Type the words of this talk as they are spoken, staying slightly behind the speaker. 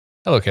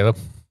Hello, Caleb.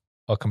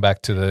 Welcome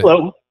back to the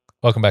Hello.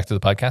 welcome back to the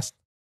podcast.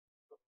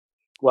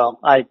 Well,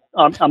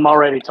 I'm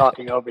already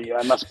talking over you.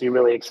 I must be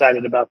really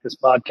excited about this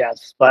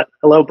podcast. But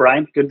hello,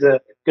 Brian. Good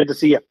to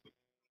see you.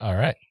 All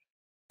right.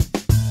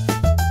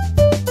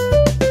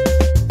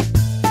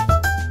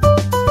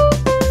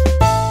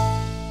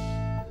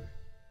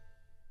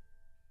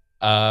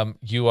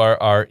 You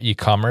are our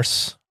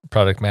e-commerce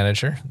product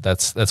manager.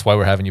 That's why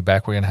we're having you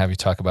back. We're going to have you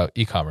talk about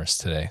e-commerce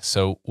today.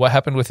 So, what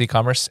happened with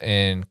e-commerce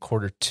in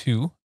quarter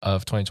 2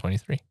 of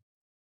 2023?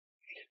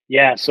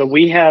 Yeah, so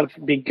we have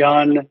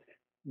begun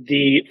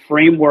the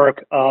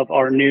framework of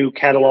our new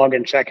catalog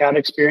and checkout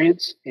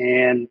experience,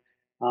 and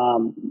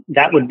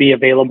that would be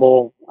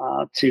available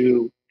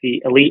to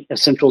the Elite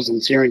Essentials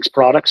and Syrinx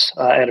products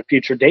at a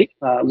future date,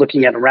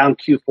 looking at around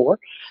Q4.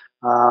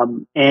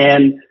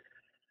 And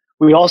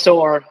we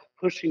also are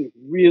pushing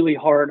really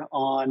hard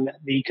on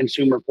the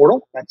consumer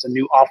portal. That's a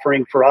new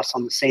offering for us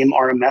on the same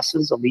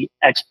RMSs,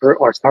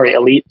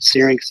 Elite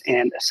Syrinx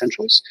and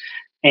Essentials.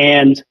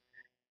 And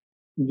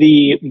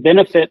the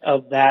benefit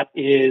of that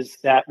is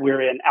that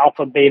we're in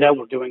alpha beta.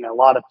 We're doing a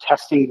lot of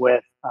testing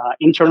with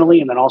internally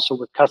and then also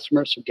with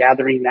customers. So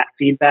gathering that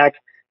feedback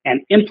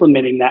and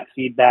implementing that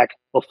feedback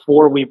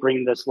before we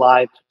bring this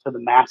live to the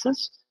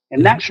masses. And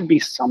Mm-hmm. that should be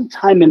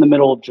sometime in the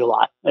middle of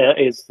July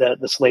is the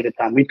slated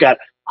time. We've got a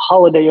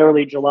holiday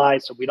early July,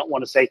 so we don't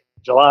want to say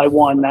July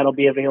 1, that'll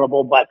be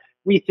available, but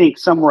we think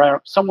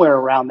somewhere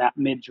around that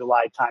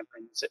mid-July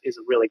timeframe is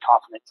a really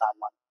confident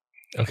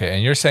timeline. Okay,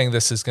 and you're saying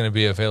this is going to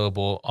be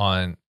available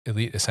on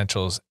Elite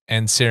Essentials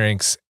and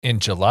Syrinx in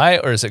July,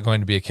 or is it going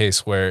to be a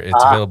case where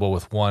it's Ah, available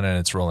with one and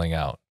it's rolling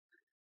out?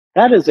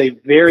 that is a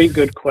very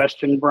good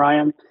question,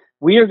 Brian.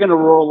 We are going to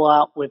roll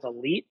out with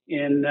Elite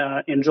in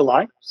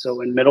July,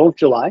 so in middle of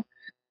July.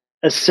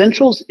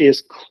 Essentials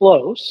is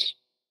close.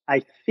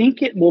 I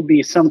think it will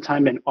be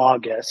sometime in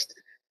August.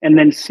 And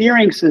then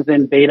Syrinx is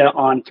in beta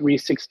on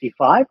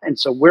 365. And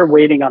so we're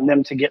waiting on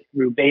them to get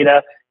through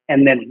beta.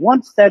 And then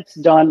once that's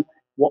done,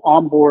 we'll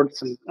onboard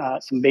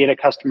some beta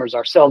customers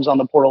ourselves on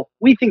the portal.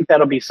 We think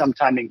that'll be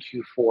sometime in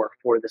Q4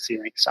 for the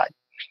Syrinx side.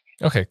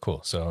 Okay,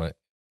 cool. So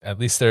at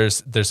least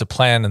there's a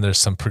plan and there's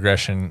some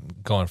progression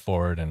going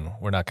forward, and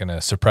we're not going to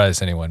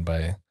surprise anyone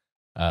by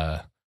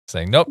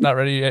saying nope, not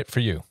ready yet for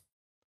you.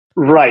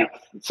 Right.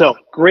 So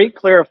great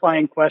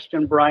clarifying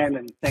question, Brian,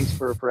 and thanks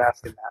for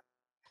asking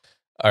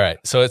that. All right.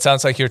 So it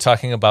sounds like you're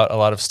talking about a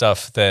lot of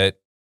stuff that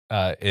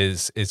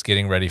is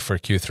getting ready for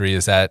Q3.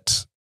 Is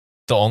that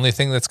the only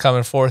thing that's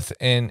coming forth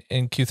in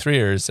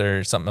Q3, or is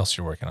there something else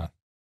you're working on?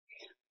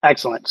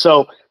 Excellent.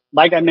 So,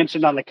 like I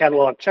mentioned on the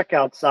catalog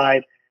checkout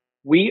side,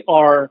 we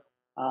are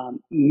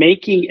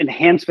making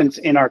enhancements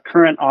in our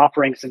current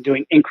offerings and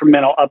doing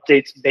incremental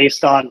updates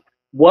based on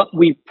what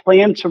we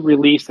plan to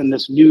release in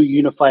this new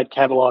unified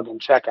catalog and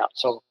checkout.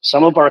 So,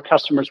 some of our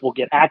customers will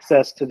get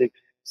access to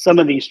some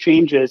of these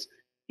changes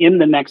in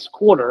the next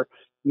quarter,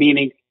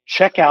 meaning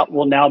checkout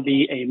will now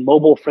be a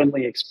mobile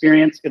friendly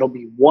experience. It'll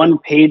be one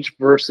page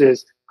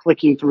versus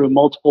clicking through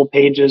multiple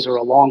pages or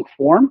a long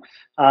form.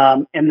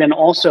 And then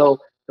also,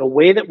 the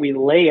way that we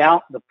lay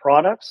out the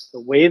products,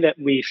 the way that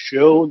we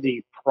show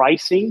the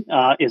pricing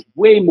is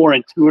way more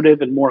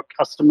intuitive and more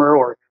customer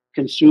or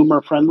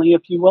consumer friendly,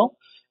 if you will.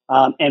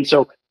 And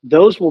so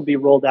those will be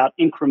rolled out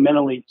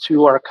incrementally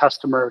to our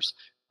customers.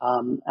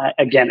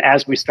 Again,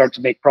 as we start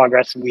to make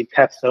progress and we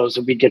test those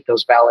and we get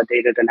those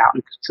validated and out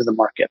into the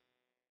market.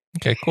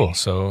 Okay, cool.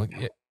 So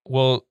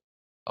we'll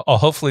I'll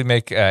hopefully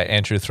make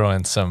Andrew throw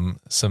in some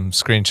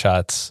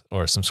screenshots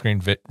or some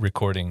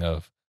recording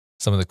of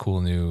some of the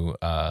cool new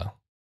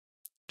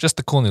just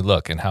the cool new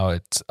look and how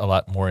it's a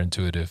lot more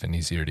intuitive and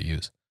easier to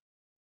use.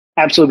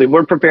 Absolutely.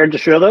 We're prepared to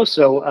share those.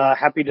 So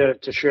happy to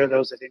share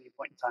those at any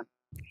point in time.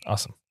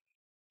 Awesome.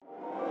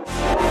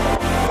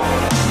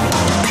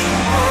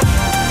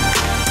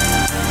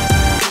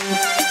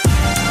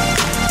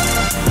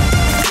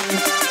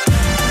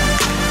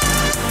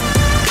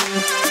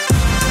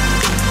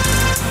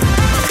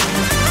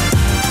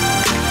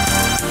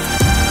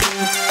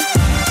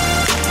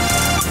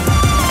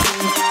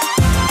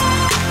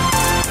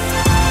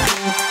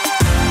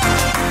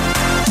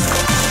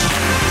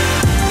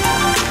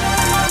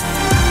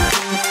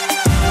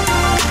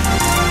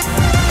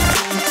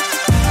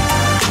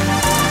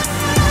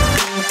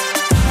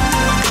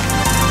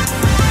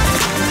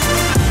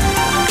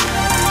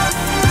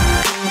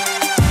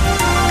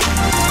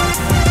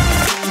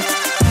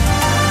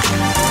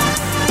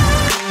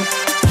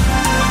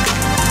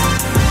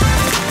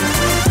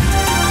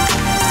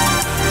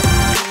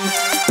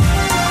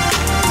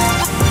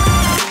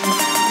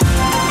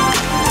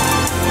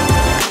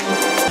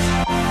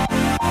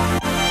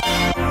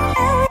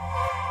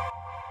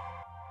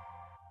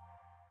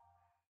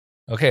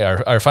 Okay,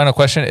 our final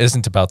question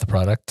isn't about the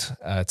product.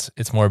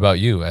 It's more about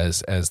you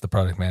as the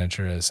product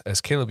manager,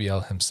 as Caleb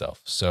Yell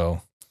himself.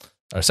 So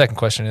our second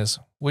question is: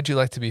 would you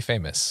like to be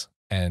famous?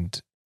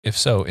 And if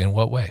so, in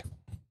what way?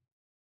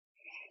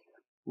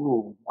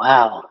 Ooh,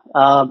 wow.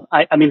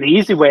 I mean, the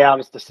easy way out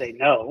is to say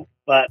no,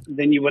 but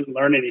then you wouldn't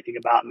learn anything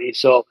about me.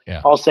 So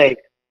Yeah. I'll say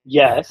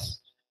yes.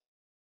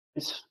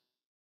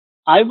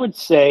 I would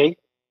say,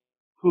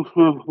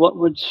 what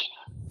would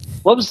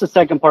what was the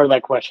second part of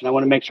that question? I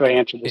want to make sure I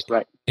answered this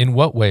right. In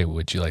what way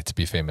would you like to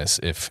be famous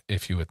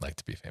if you would like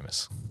to be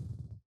famous?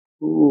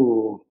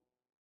 Ooh,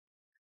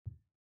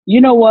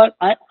 you know what?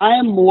 I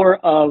am more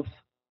of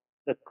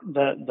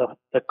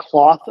the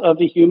cloth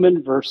of a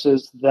human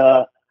versus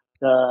the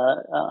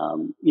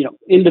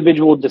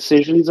individual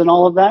decisions and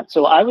all of that.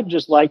 So I would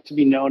just like to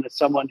be known as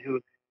someone who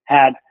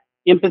had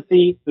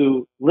empathy,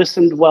 who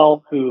listened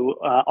well, who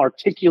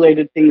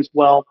articulated things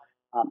well,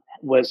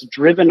 was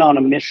driven on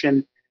a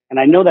mission. And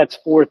I know that's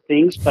four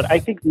things, but I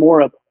think more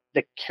of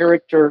the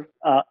character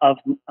of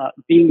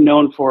being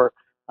known for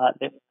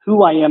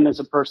who I am as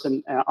a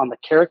person on the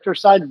character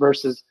side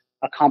versus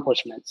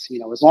accomplishments.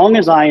 As long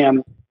as I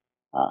am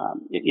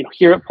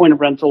here at Point of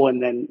Rental,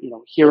 and then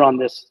here on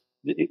this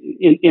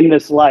in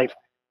this life,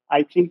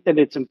 I think that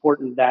it's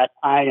important that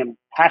I am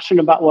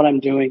passionate about what I'm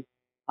doing.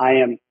 I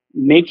am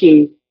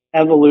making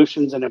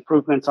evolutions and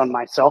improvements on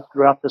myself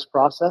throughout this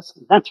process.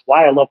 And that's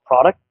why I love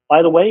product,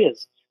 by the way,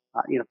 is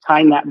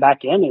tying that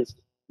back in is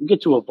you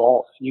get to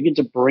evolve, you get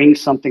to bring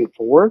something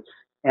forward.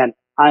 And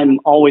I'm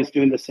always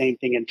doing the same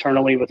thing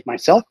internally with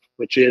myself,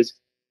 which is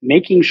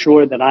making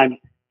sure that I'm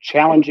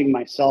challenging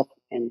myself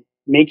and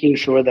making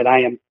sure that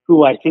I am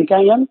who I think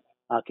I am,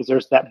 because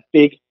there's that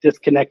big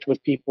disconnect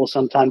with people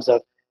sometimes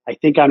of I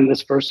think I'm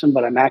this person,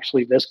 but I'm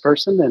actually this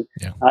person, and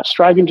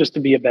striving just to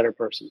be a better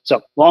person.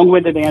 So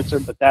long-winded answer,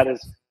 but that is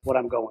what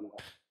I'm going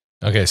with.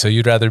 Okay, so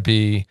you'd rather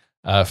be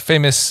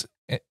famous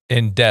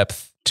in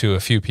depth to a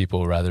few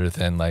people rather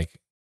than like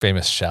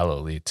famous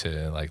shallowly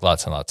to like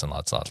lots and lots and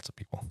lots of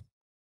people.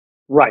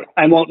 Right.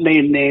 I won't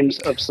name names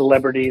of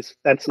celebrities.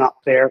 That's not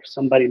fair.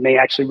 Somebody may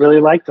actually really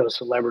like those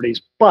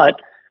celebrities,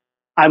 but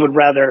I would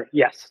rather,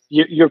 yes,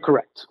 you're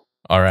correct.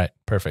 All right.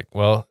 Perfect.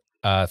 Well,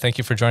 thank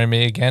you for joining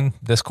me again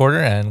this quarter,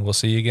 and we'll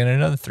see you again in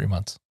another 3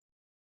 months.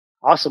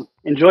 Awesome.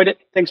 Enjoyed it.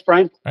 Thanks,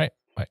 Brian. All right.